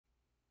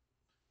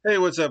Hey,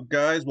 what's up,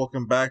 guys?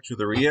 Welcome back to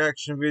the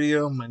reaction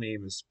video. My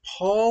name is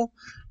Paul.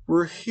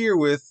 We're here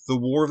with The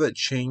War That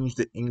Changed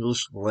the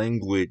English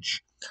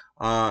Language.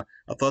 I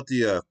thought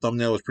the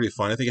thumbnail was pretty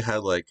fun. I think it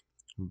had like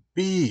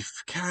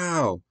beef,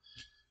 cow.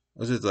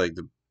 Was it like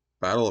the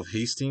Battle of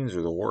Hastings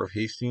or the War of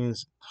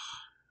Hastings?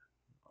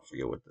 I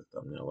forget what the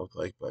thumbnail looked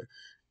like, but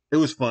it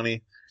was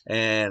funny.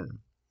 And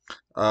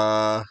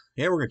yeah,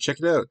 we're gonna check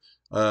it out.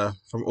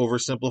 From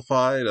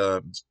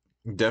Oversimplified,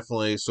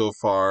 definitely so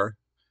far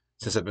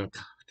since I've been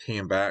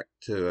came back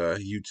to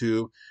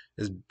YouTube,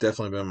 has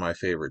definitely been my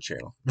favorite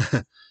channel.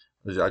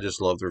 I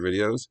just love their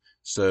videos,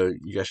 so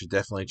you guys should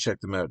definitely check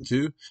them out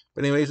too.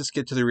 But anyways, let's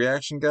get to the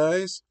reaction,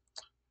 guys.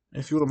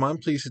 And if you wouldn't mind,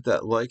 please hit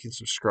that like and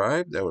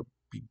subscribe. That would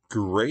be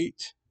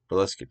great. But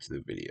let's get to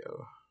the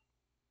video.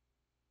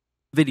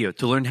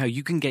 To learn how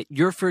you can get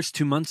your first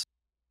 2 months.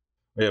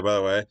 Yeah, by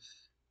the way,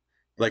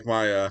 like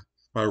my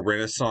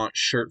Renaissance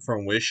shirt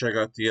from Wish I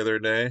got the other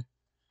day.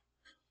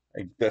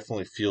 It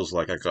definitely feels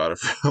like I got it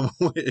from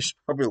Wish.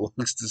 Probably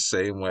looks the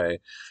same way.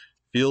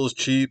 Feels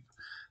cheap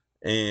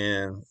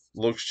and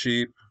looks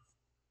cheap.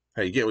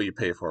 Hey, you get what you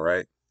pay for,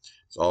 right?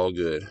 It's all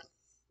good.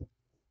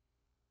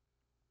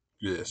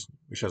 Do this.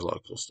 Wish has a lot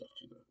of cool stuff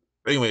too.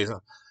 But anyways,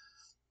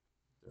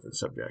 different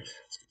subject.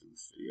 Let's get to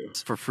this video.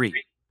 For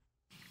free.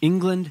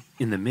 England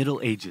in the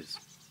Middle Ages.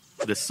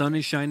 The sun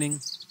is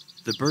shining,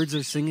 the birds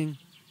are singing,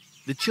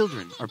 the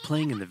children are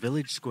playing in the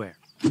village square.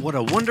 What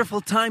a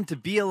wonderful time to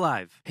be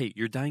alive. Hey,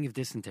 you're dying of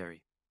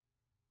dysentery.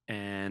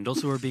 And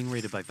also are being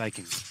raided by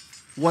Vikings.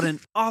 What an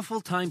awful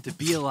time to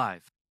be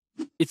alive.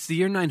 It's the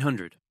year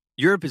 900.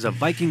 Europe is a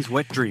Viking's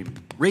wet dream.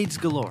 Raids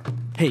galore.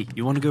 Hey,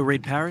 you want to go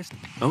raid Paris?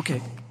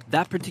 Okay.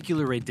 That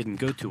particular raid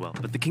didn't go too well,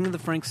 but the King of the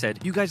Franks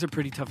said, "You guys are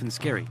pretty tough and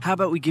scary. How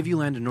about we give you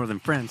land in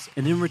northern France,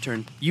 and in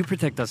return, you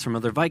protect us from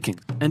other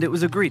Vikings?" And it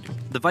was agreed.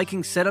 The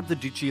Vikings set up the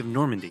Duchy of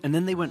Normandy, and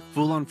then they went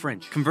full-on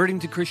French, converting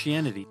to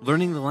Christianity,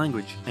 learning the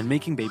language, and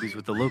making babies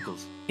with the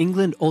locals.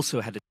 England also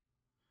had a...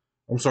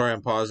 I'm sorry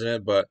I'm pausing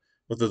it, but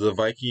with the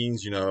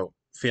Vikings,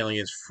 failing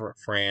against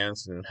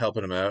France and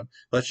helping them out,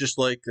 that's just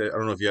like, I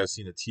don't know if you guys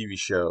seen the TV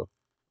show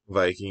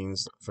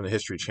Vikings from the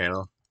History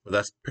Channel. But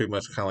that's pretty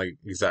much kind of like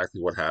exactly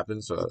what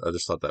happened, so I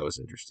just thought that was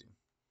interesting.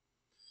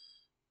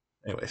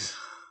 Anyways.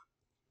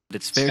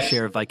 its fair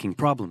share of Viking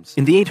problems.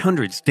 In the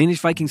 800s, Danish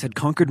Vikings had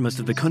conquered most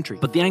of the country,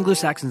 but the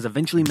Anglo-Saxons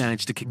eventually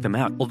managed to kick them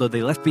out, although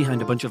they left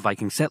behind a bunch of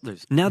Viking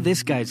settlers. Now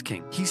this guy's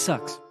king. He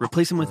sucks.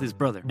 Replace him with his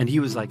brother. And he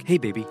was like, "Hey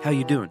baby, how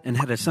you doing?" and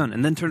had a son,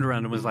 and then turned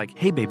around and was like,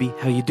 "Hey baby,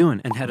 how you doing?"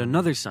 and had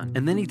another son.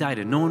 And then he died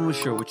and no one was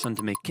sure which son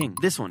to make king.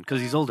 This one,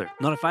 because he's older.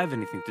 Not if I have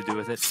anything to do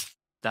with it.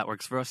 That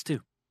works for us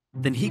too.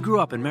 Then he grew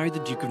up and married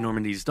the Duke of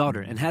Normandy's daughter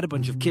and had a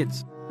bunch of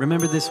kids.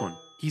 Remember this one.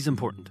 He's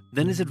important.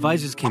 Then his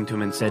advisors came to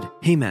him and said,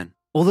 "Hey man,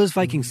 all those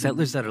Viking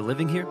settlers that are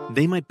living here,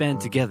 they might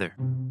band together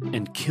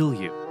and kill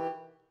you.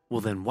 Well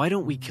then why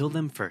don't we kill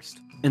them first?"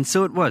 And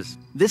so it was.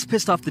 This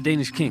pissed off the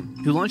Danish king,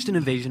 who launched an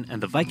invasion,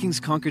 and the Vikings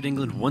conquered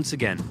England once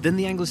again. Then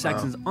the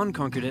Anglo-Saxons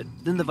unconquered it,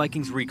 then the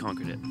Vikings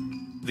reconquered it.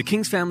 The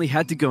king's family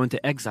had to go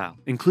into exile,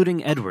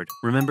 including Edward.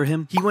 Remember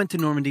him? He went to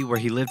Normandy where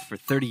he lived for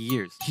 30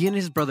 years. He and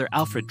his brother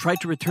Alfred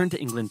tried to return to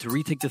England to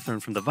retake the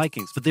throne from the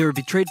Vikings, but they were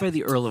betrayed by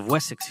the Earl of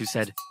Wessex, who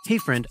said, "Hey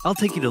friend, I'll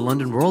take you to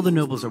London where all the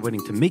nobles are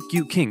waiting to make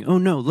you king. Oh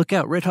no, look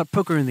out, red hot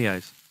poker in the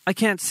eyes. I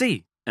can't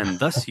see." And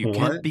thus you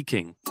can't be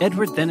king.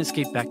 Edward then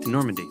escaped back to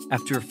Normandy.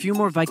 After a few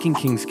more Viking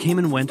kings came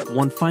and went,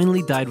 one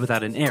finally died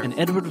without an heir, and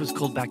Edward was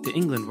called back to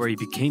England where he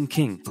became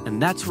king.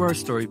 And that's where our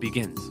story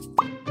begins.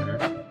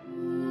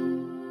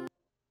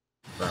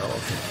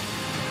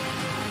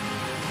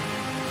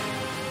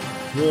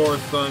 War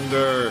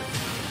Thunder.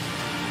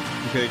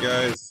 Okay,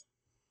 guys.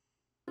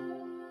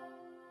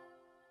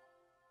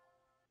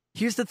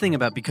 Here's the thing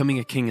about becoming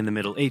a king in the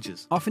Middle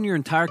Ages. Often your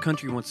entire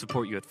country won't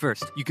support you at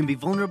first. You can be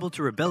vulnerable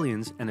to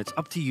rebellions, and it's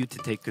up to you to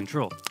take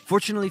control.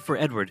 Fortunately for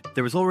Edward,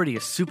 there was already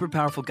a super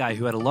powerful guy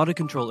who had a lot of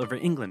control over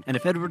England, and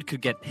if Edward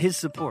could get his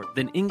support,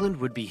 then England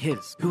would be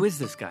his. Who is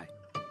this guy?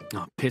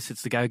 Oh, piss,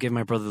 it's the guy who gave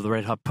my brother the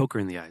red hot poker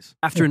in the eyes.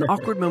 After an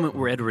awkward moment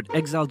where Edward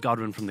exiled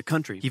Godwin from the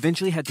country, he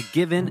eventually had to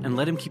give in and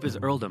let him keep his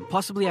earldom,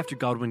 possibly after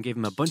Godwin gave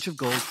him a bunch of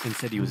gold and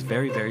said he was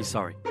very, very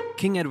sorry.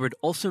 King Edward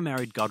also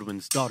married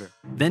Godwin's daughter.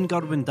 Then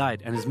Godwin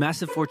died, and his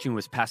massive fortune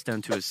was passed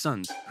down to his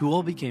sons, who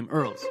all became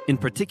earls. In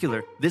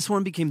particular, this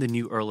one became the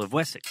new Earl of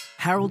Wessex.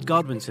 Harold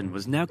Godwinson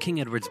was now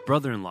King Edward's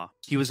brother-in-law.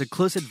 He was a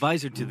close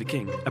advisor to the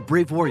king, a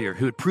brave warrior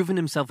who had proven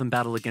himself in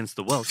battle against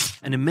the Welsh,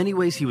 and in many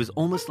ways he was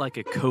almost like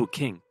a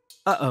co-king.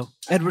 Uh-oh,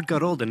 Edward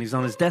got old and he's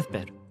on his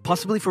deathbed.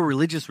 Possibly for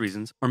religious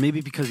reasons, or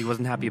maybe because he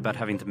wasn't happy about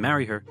having to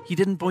marry her, he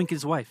didn't boink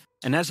his wife,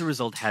 and as a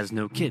result has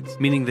no kids,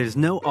 meaning there's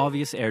no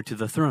obvious heir to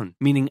the throne,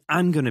 meaning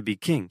I'm gonna be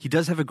king. He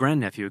does have a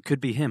grandnephew, it could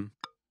be him.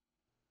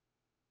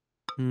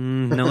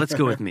 No, let's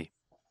go with me.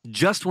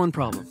 Just one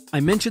problem. I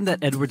mentioned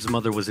that Edward's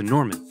mother was a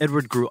Norman.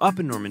 Edward grew up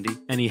in Normandy,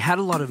 and he had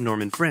a lot of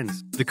Norman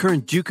friends. The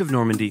current Duke of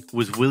Normandy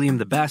was William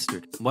the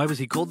Bastard. Why was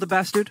he called the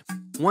Bastard?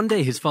 One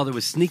day his father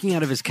was sneaking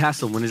out of his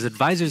castle when his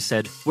advisors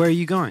said, "Where are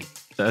you going?"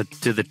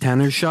 To the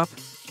tanner's shop?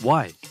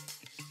 Why?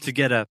 To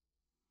get a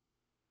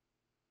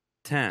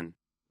tan.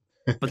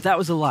 But that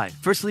was a lie.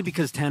 Firstly,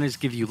 because tanners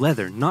give you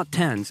leather, not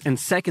tans, and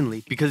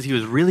secondly, because he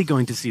was really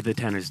going to see the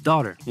tanner's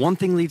daughter. One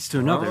thing leads to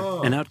another,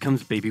 and out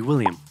comes baby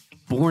William,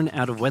 born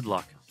out of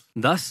wedlock.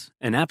 Thus,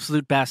 an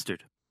absolute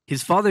bastard.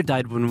 His father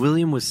died when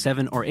William was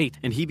 7 or 8,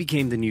 and he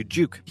became the new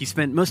Duke. He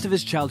spent most of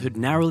his childhood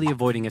narrowly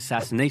avoiding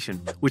assassination,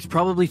 which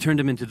probably turned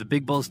him into the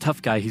big balls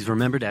tough guy he's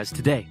remembered as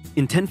today.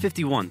 In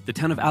 1051, the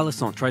town of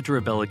Alençon tried to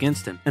rebel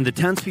against him, and the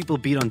townspeople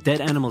beat on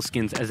dead animal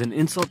skins as an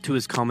insult to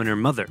his commoner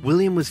mother.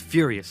 William was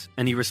furious,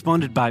 and he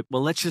responded by,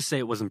 well, let's just say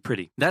it wasn't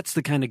pretty. That's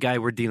the kind of guy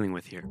we're dealing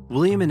with here.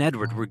 William and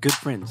Edward were good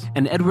friends,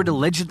 and Edward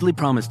allegedly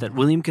promised that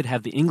William could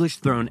have the English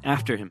throne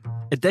after him.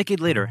 A decade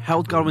later,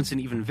 Harold Godwinson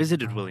even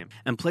visited William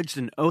and pledged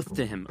an oath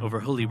to him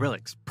over holy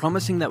relics,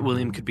 promising that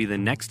William could be the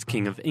next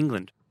king of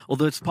England.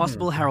 Although it's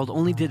possible Harold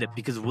only did it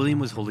because William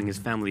was holding his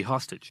family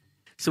hostage.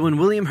 So when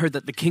William heard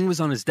that the king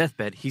was on his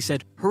deathbed, he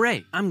said,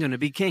 hooray, I'm gonna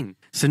be king.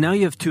 So now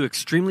you have two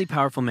extremely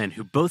powerful men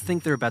who both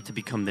think they're about to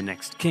become the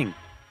next king.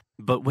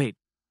 But wait.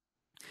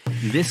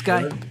 This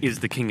guy is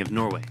the King of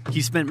Norway.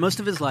 He spent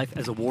most of his life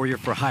as a warrior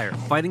for hire,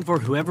 fighting for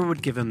whoever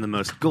would give him the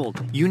most gold.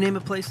 You name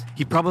a place,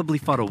 he probably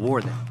fought a war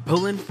there.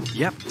 Poland?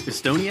 Yep.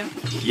 Estonia?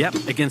 Yep.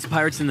 Against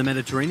pirates in the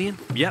Mediterranean?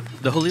 Yep.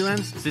 The Holy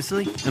Lands?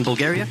 Sicily? And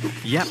Bulgaria?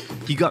 Yep.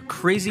 He got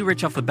crazy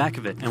rich off the back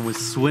of it and was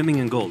swimming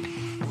in gold.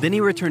 Then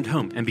he returned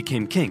home and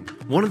became king.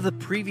 One of the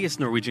previous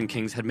Norwegian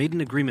kings had made an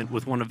agreement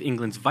with one of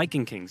England's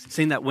Viking kings,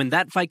 saying that when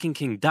that Viking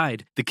king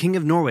died, the King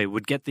of Norway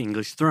would get the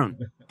English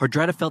throne.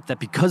 Hardrada felt that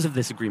because of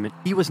this agreement,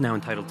 he was now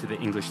entitled to the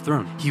English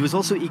throne. He was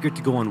also eager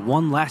to go on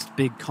one last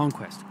big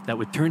conquest that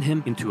would turn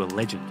him into a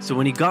legend. So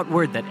when he got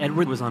word that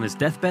Edward was on his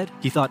deathbed,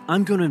 he thought,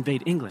 I'm going to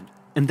invade England,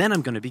 and then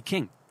I'm going to be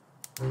king.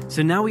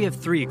 So now we have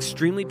three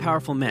extremely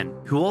powerful men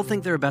who all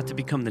think they're about to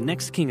become the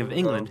next king of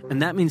England,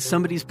 and that means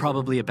somebody's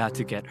probably about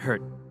to get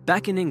hurt.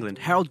 Back in England,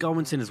 Harold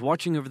Godwinson is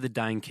watching over the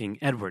dying King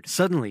Edward.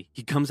 Suddenly,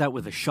 he comes out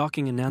with a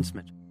shocking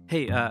announcement.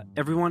 Hey,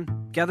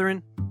 everyone, gather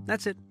in.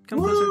 That's it. Come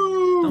closer.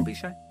 Don't be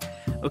shy.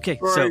 Okay,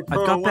 All so right,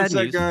 I've got bad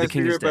news. guys, The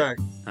king is dead.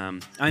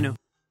 back. I know.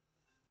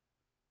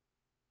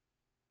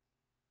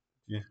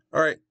 Yeah.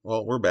 All right.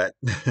 Well, we're back.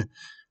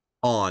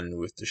 On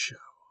with the show.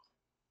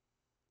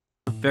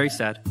 Very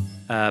sad.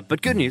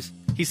 But good news.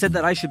 He said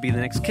that I should be the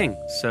next king.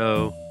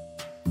 So,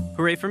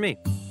 hooray for me.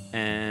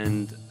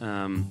 And,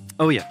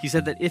 oh yeah, he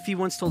said that if he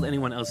once told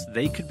anyone else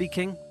they could be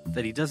king,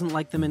 that he doesn't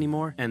like them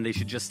anymore, and they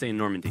should just stay in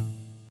Normandy.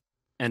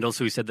 And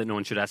also he said that no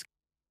one should ask.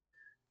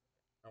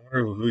 I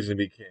wonder who's going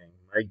to be king.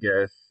 My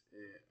guess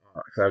is,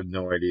 I have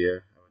no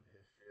idea how the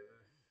history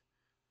of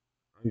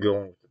this. I'm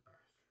going with the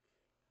bastard.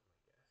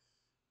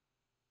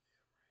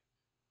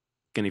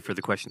 Any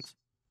further questions?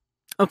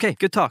 Okay,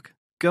 good talk.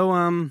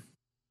 Go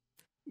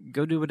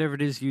do whatever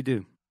it is you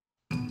do.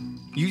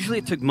 Usually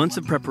it took months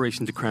of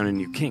preparation to crown a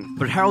new king,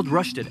 but Harold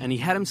rushed it and he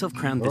had himself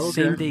crowned the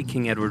same day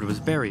King Edward was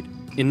buried.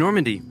 In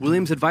Normandy,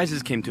 William's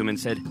advisors came to him and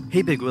said,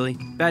 Hey Big Willie,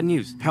 bad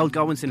news, Harold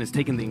Godwinson has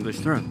taken the English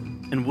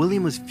throne. And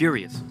William was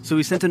furious, so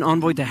he sent an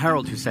envoy to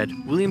Harold who said,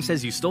 William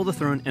says you stole the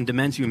throne and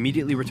demands you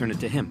immediately return it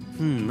to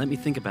him. Let me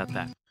think about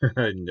that.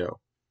 No.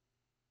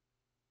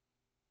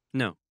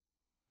 No.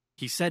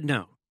 He said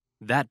no.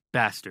 That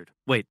bastard.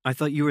 Wait, I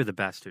thought you were the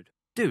bastard.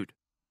 Dude.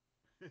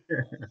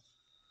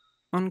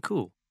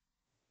 Uncool.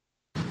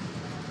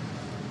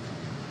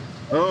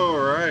 All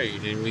right,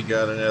 and we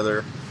got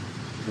another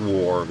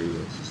war.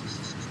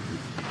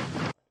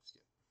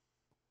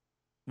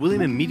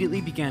 William immediately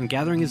began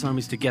gathering his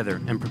armies together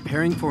and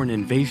preparing for an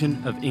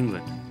invasion of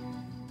England.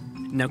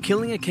 Now,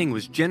 killing a king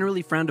was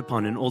generally frowned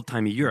upon in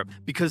old-timey Europe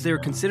because they were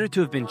considered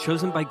to have been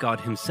chosen by God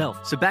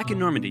himself. So back in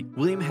Normandy,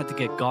 William had to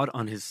get God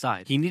on his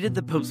side. He needed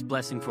the Pope's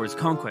blessing for his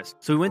conquest,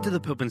 so he went to the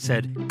Pope and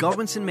said,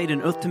 Godwinson made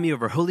an oath to me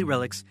over holy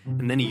relics,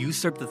 and then he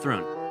usurped the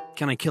throne.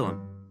 Can I kill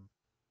him?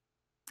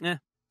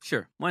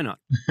 Sure, why not?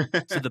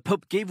 So the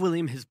Pope gave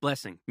William his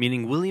blessing,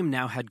 meaning William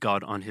now had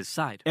God on his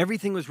side.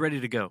 Everything was ready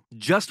to go.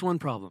 Just one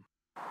problem.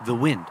 The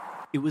wind.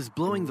 It was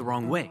blowing the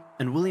wrong way,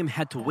 and William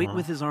had to wait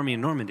with his army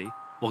in Normandy,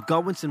 while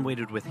Godwinson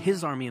waited with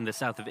his army in the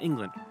south of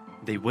England.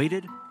 They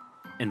waited,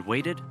 and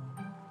waited,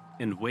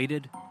 and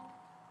waited,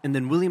 and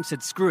then William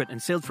said screw it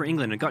and sailed for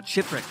England and got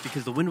shipwrecked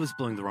because the wind was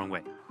blowing the wrong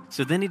way.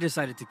 So then he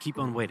decided to keep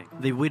on waiting.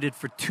 They waited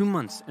for 2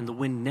 months and the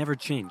wind never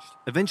changed.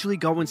 Eventually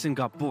Godwinson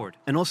got bored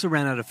and also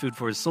ran out of food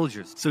for his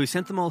soldiers, so he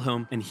sent them all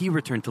home and he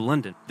returned to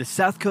London. The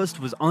south coast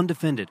was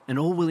undefended and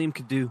all William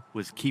could do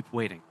was keep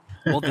waiting.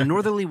 While the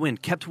northerly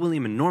wind kept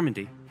William in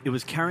Normandy, it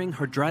was carrying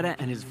Hardrada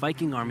and his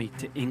Viking army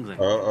to England.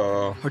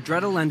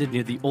 Hardrada landed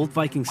near the old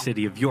Viking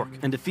city of York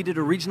and defeated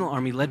a regional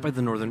army led by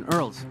the Northern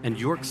Earls, and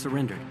York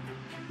surrendered.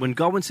 When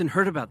Godwinson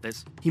heard about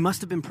this, he must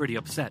have been pretty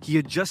upset. He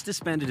had just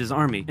disbanded his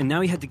army, and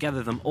now he had to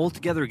gather them all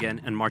together again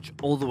and march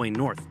all the way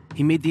north.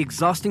 He made the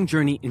exhausting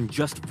journey in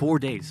just 4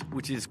 days,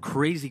 which is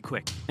crazy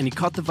quick, and he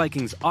caught the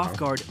Vikings off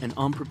guard and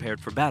unprepared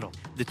for battle.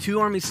 The two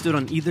armies stood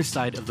on either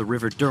side of the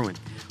river Derwent.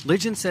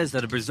 Legend says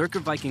that a berserker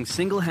Viking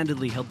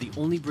single-handedly held the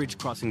only bridge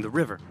crossing the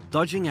river,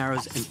 dodging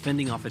arrows and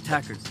fending off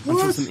attackers,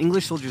 until some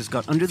English soldiers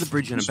got under the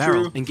bridge in a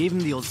barrel and gave him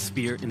the old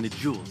spear in the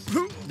jewels.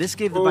 This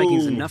gave the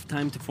Vikings enough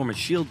time to form a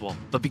shield wall,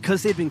 but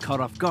because they'd been caught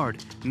off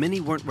guard, many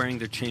weren't wearing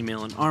their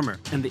chainmail and armor,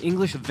 and the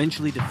English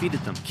eventually defeated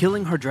them,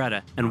 killing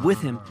Hardrada, and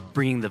with him,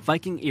 bringing the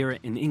Viking era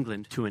in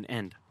England to an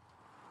end.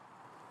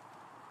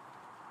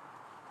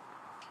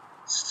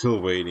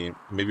 Still waiting.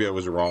 Maybe I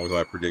was wrong with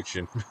my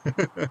prediction.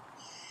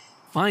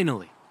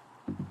 Finally!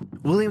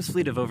 William's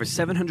fleet of over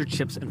 700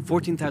 ships and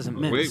 14,000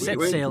 men set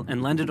sail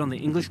and landed on the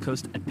English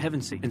coast at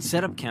Pevensey and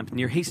set up camp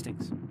near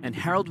Hastings. And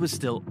Harold was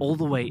still all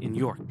the way in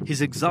York.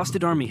 His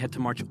exhausted army had to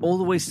march all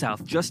the way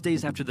south just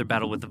days after their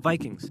battle with the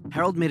Vikings.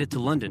 Harold made it to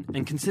London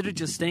and considered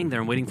just staying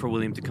there and waiting for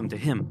William to come to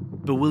him.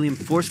 But William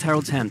forced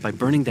Harold's hand by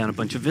burning down a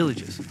bunch of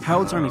villages.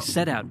 Harold's army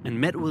set out and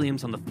met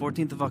William's on the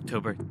 14th of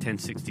October,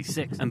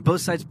 1066, and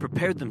both sides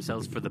prepared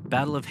themselves for the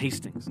Battle of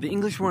Hastings. The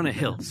English were on a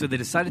hill, so they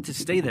decided to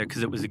stay there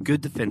because it was a good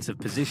defensive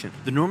position.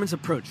 The Normans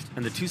approached,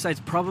 and the two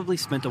sides probably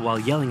spent a while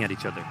yelling at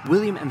each other.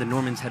 William and the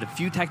Normans had a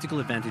few tactical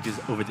advantages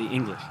over the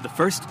English. The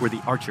first were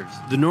the archers.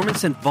 The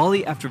Normans sent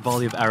volley after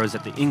volley of arrows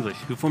at the English,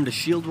 who formed a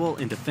shield wall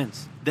in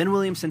defense. Then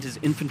William sent his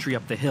infantry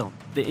up the hill.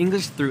 The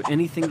English threw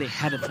anything they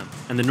had at them,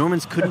 and the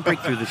Normans couldn't break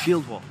through the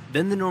shield wall.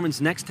 Then the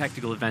Normans' next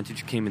tactical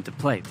advantage came into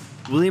play.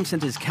 William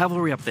sent his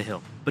cavalry up the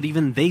hill, but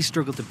even they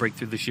struggled to break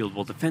through the shield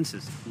wall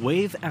defenses.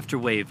 Wave after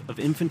wave of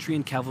infantry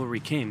and cavalry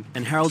came,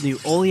 and Harold knew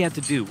all he had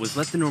to do was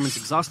let the Normans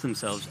exhaust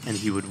themselves and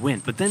he would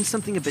win. But then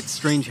something a bit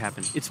strange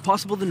happened. It's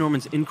possible the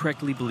Normans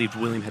incorrectly believed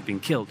William had been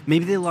killed.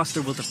 Maybe they lost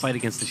their will to fight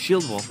against the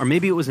shield wall, or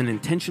maybe it was an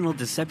intentional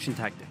deception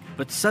tactic.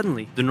 But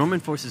suddenly, the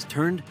Norman forces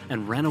turned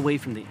and ran away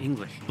from the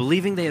English.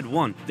 Believing they had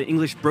won, the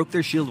English broke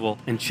their shield wall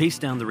and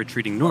chased down the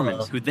retreating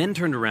Normans, who then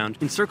turned around,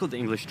 encircled the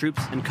English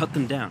troops, and cut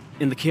them down.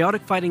 In the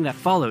chaotic fighting that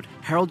followed,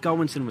 Harold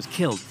Godwinson was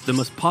killed, the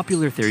most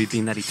popular theory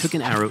being that he took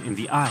an arrow in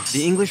the eye.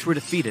 The English were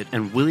defeated,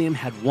 and William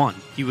had won.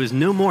 He was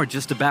no more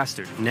just a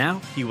bastard.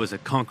 Now, he was a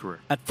conqueror.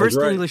 At first,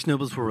 the English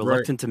nobles were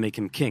reluctant to make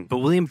him king, but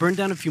William burned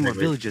down a few more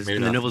villages,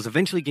 and the nobles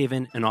eventually gave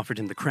in and offered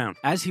him the crown.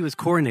 As he was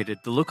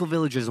coronated, the local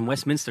villagers in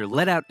Westminster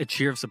let out a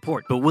cheer of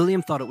support, but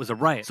William thought it was a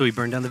riot, so he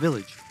burned down the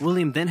village.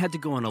 William then had to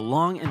go on a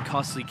long and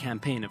costly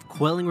campaign of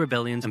quelling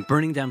rebellions and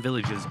burning down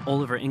villages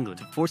all over England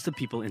to force the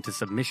people into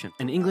submission.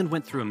 And England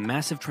went through a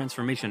massive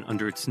transformation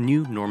under its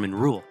new Norman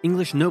rule.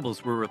 English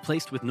nobles were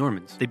replaced with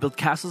Normans. They built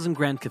castles and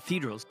grand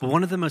cathedrals, but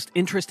one of the most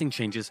interesting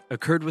changes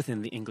occurred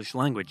within the English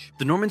language.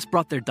 The Normans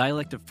brought their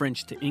dialect of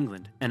French to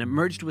England, and it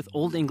merged with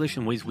Old English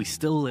in ways we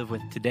still live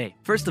with today.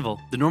 First of all,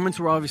 the Normans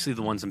were obviously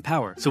the ones in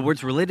power, so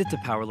words related to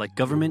power like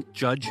government,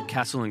 judge,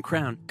 castle, and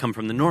crown come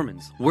from the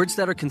Normans. Words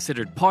that are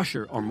considered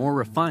posher or more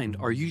refined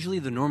are usually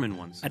the Norman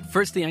ones. At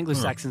first, the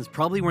Anglo-Saxons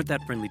probably weren't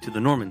that friendly to the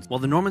Normans, while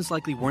the Normans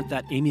likely weren't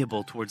that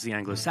amiable towards the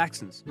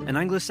Anglo-Saxons. An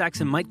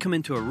Anglo-Saxon might come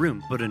into a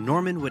room, but a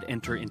Norman would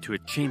enter into a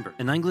chamber.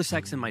 An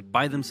Anglo-Saxon might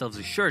buy themselves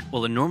a shirt,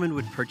 while a Norman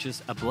would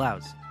purchase a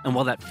blouse. And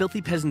while that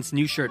filthy peasant's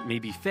new shirt may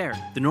be fair,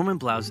 the Norman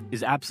blouse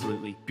is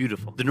absolutely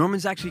beautiful. The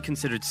Normans actually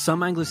considered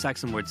some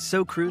Anglo-Saxon words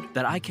so crude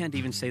that I can't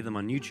even say them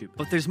on YouTube.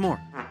 But there's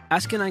more.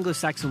 Ask an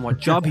Anglo-Saxon what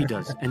job he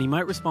does, and he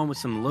might respond with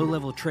some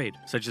low-level trade,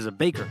 such as a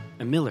baker,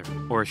 a miller,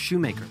 or a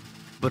shoemaker.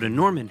 But a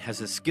Norman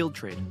has a skilled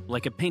trade,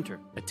 like a painter,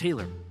 a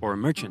tailor, or a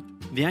merchant.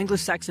 The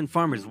Anglo-Saxon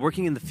farmers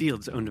working in the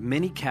fields owned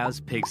many cows,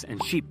 pigs,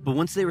 and sheep, but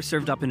once they were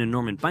served up in a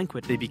Norman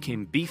banquet, they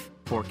became beef,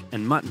 pork,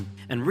 and mutton.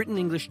 And written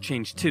English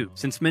changed too.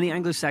 Since many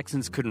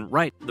Anglo-Saxons couldn't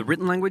write, the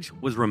written language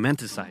was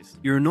romanticized.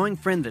 Your annoying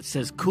friend that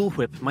says Cool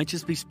Whip might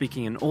just be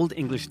speaking an Old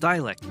English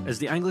dialect, as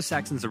the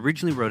Anglo-Saxons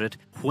originally wrote it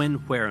when,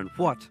 where, and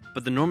what,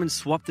 but the Normans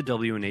swapped the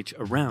W and H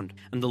around,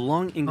 and the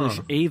long English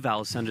A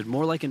vowel sounded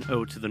more like an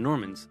O to the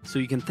Normans, so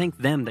you can thank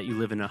them that you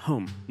live in a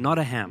home, not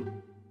a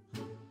ham.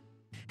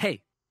 Hey.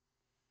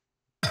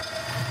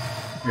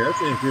 Yeah,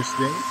 that's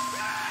interesting.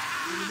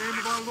 In the name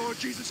of our Lord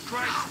Jesus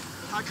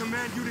Christ, I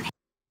command you to...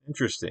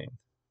 Interesting.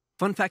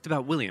 Fun fact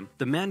about William,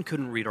 the man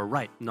couldn't read or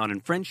write. Not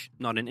in French,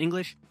 not in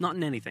English, not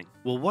in anything.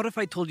 Well, what if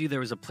I told you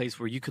there was a place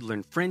where you could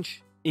learn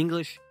French,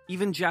 English,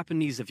 even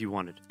Japanese if you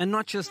wanted? And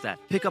not just that.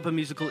 Pick up a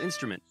musical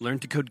instrument, learn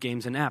to code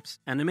games and apps,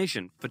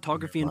 animation,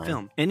 photography and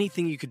film,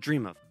 anything you could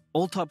dream of.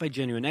 All taught by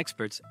genuine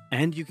experts,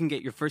 and you can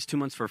get your first 2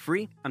 months for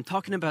free. I'm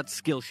talking about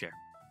Skillshare.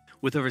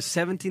 With over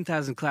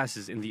 17,000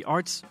 classes in the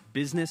arts,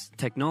 business,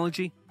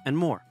 technology, and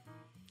more.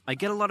 I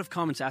get a lot of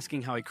comments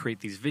asking how I create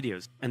these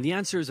videos, and the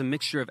answer is a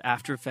mixture of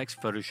After Effects,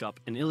 Photoshop,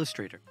 and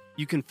Illustrator.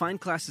 You can find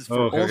classes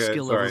for all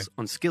skill levels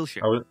on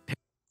Skillshare.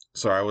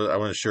 I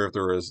wasn't sure if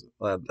there was,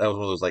 that was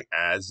one of those like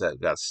ads that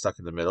got stuck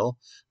in the middle,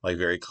 like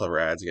very clever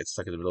ads that get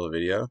stuck in the middle of the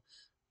video.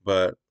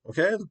 But,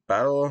 okay, the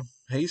Battle of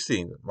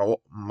Hastings.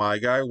 My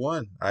guy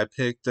won. I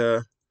picked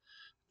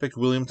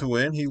William to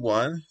win. He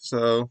won,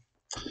 so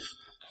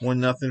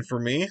 1-0 for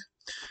me.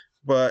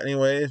 But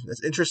anyway,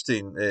 it's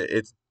interesting.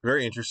 It's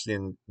very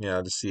interesting,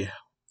 to see,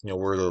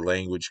 where the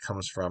language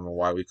comes from and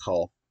why we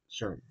call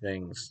certain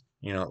things,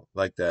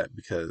 like that.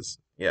 Because,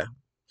 yeah,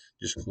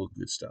 just cool,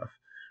 good stuff.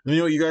 Let me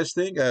know what you guys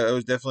think. It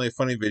was definitely a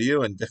funny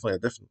video, and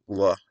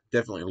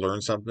definitely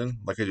learned something,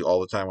 like I do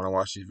all the time when I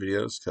watch these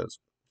videos, because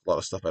a lot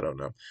of stuff I don't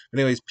know. But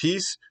anyways,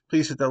 peace.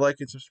 Please hit that like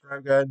and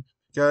subscribe,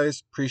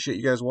 guys. Appreciate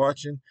you guys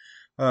watching.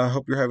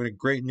 Hope you're having a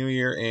great new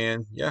year,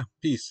 and yeah,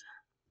 peace.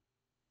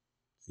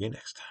 See you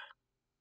next time.